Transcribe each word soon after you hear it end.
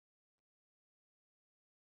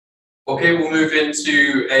Okay, we'll move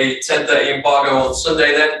into a 10:30 embargo on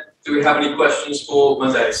Sunday then. Do we have any questions for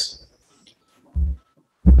Mondays?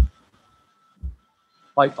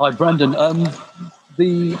 Hi, Brendan.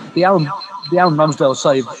 The Aaron Ramsdale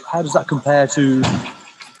save, how does that compare to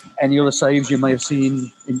any other saves you may have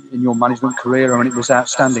seen in your management career? I mean, it was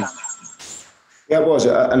outstanding. Yeah, it was,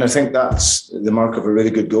 and I think that's the mark of a really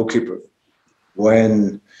good goalkeeper.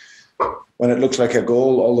 When it looks like a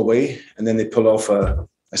goal all the way, and then they pull off a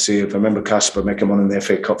save. I remember Casper making one in the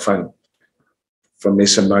FA Cup final from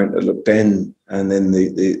Mason Mount that looked in, and then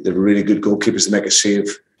the really good goalkeepers that make a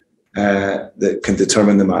save that can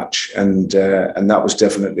determine the match, and that was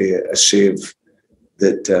definitely a save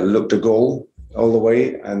that looked a goal all the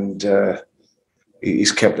way, and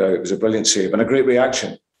he's kept out. It was a brilliant save and a great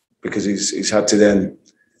reaction because he's had to then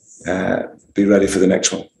be ready for the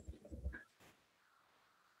next one.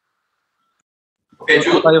 Okay,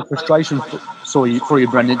 a frustration for you,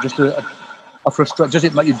 Brendan. Just a frustration. Does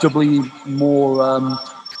it make you doubly more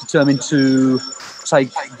determined to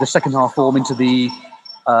take the second half form into the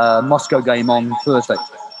Moscow game on Thursday?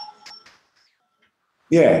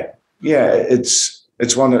 Yeah.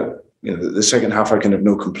 It's one that, the second half I can have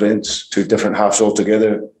no complaints. Two different halves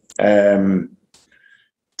altogether.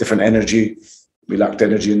 Different energy. We lacked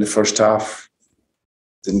energy in the first half.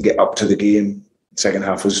 Didn't get up to the game. Second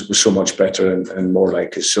half was so much better and more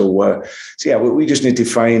like us. So yeah, we just need to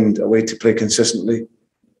find a way to play consistently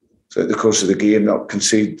throughout the course of the game, not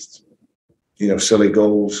concede, silly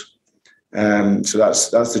goals. So that's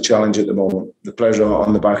the challenge at the moment. The players are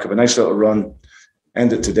on the back of a nice little run,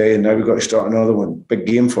 end it today, and now we've got to start another one. Big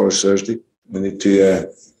game for us Thursday. We need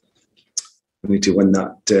to win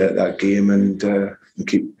that game and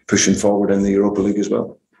keep pushing forward in the Europa League as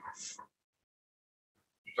well.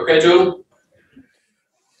 Okay, Joel.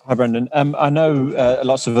 Hi, Brendan. I know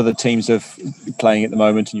lots of other teams are playing at the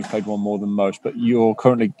moment, and you've played one more than most. But you've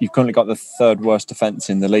currently got the third worst defence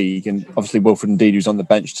in the league, and obviously Wilfred Ndidi, who's on the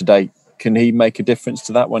bench today, can he make a difference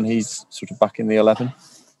to that when he's sort of back in the 11?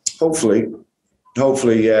 Hopefully,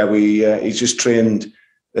 yeah. He's just trained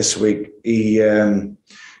this week. He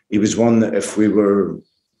was one that if we were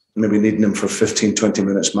maybe needing him for 15, 20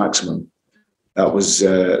 minutes maximum, that was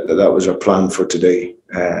our plan for today.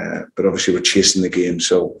 But obviously we're chasing the game,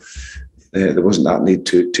 so there wasn't that need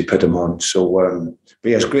to put him on. So, but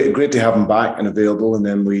yeah, it's great to have him back and available, and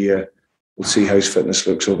then we'll see how his fitness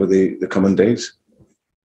looks over the coming days.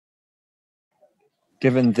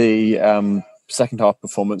 Given the second half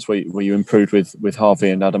performance where you improved with Harvey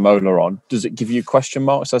and Adamola on, does it give you question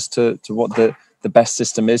marks as to what the best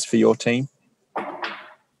system is for your team?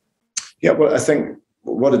 Yeah, well, I think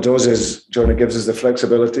what it does is, Jordan, it gives us the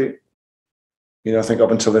flexibility. I think up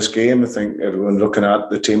until this game, I think everyone looking at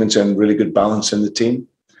the team and saying really good balance in the team,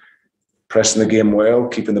 pressing the game well,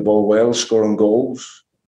 keeping the ball well, scoring goals,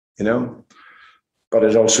 But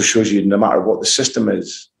it also shows you no matter what the system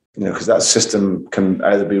is, because that system can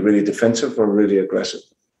either be really defensive or really aggressive.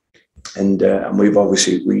 And we've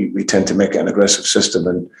obviously, we tend to make it an aggressive system,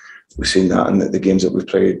 and we've seen that in the games that we've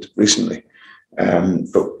played recently.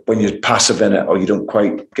 But when you're passive in it, or you don't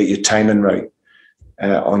quite get your timing right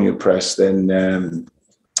on your press, then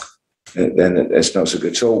it's not so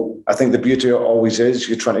good. So I think the beauty always is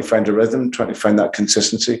you're trying to find a rhythm, trying to find that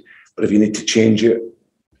consistency. But if you need to change it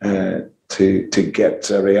to get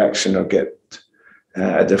a reaction or get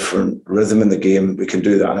a different rhythm in the game, we can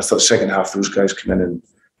do that. And I thought second half those guys came in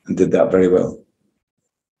and did that very well.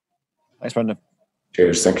 Thanks, Brendan.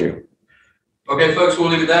 Cheers. Thank you. Okay, folks, we'll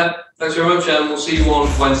leave it there. Thanks very much, and we'll see you on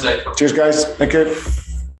Wednesday. Cheers, guys. Thank you.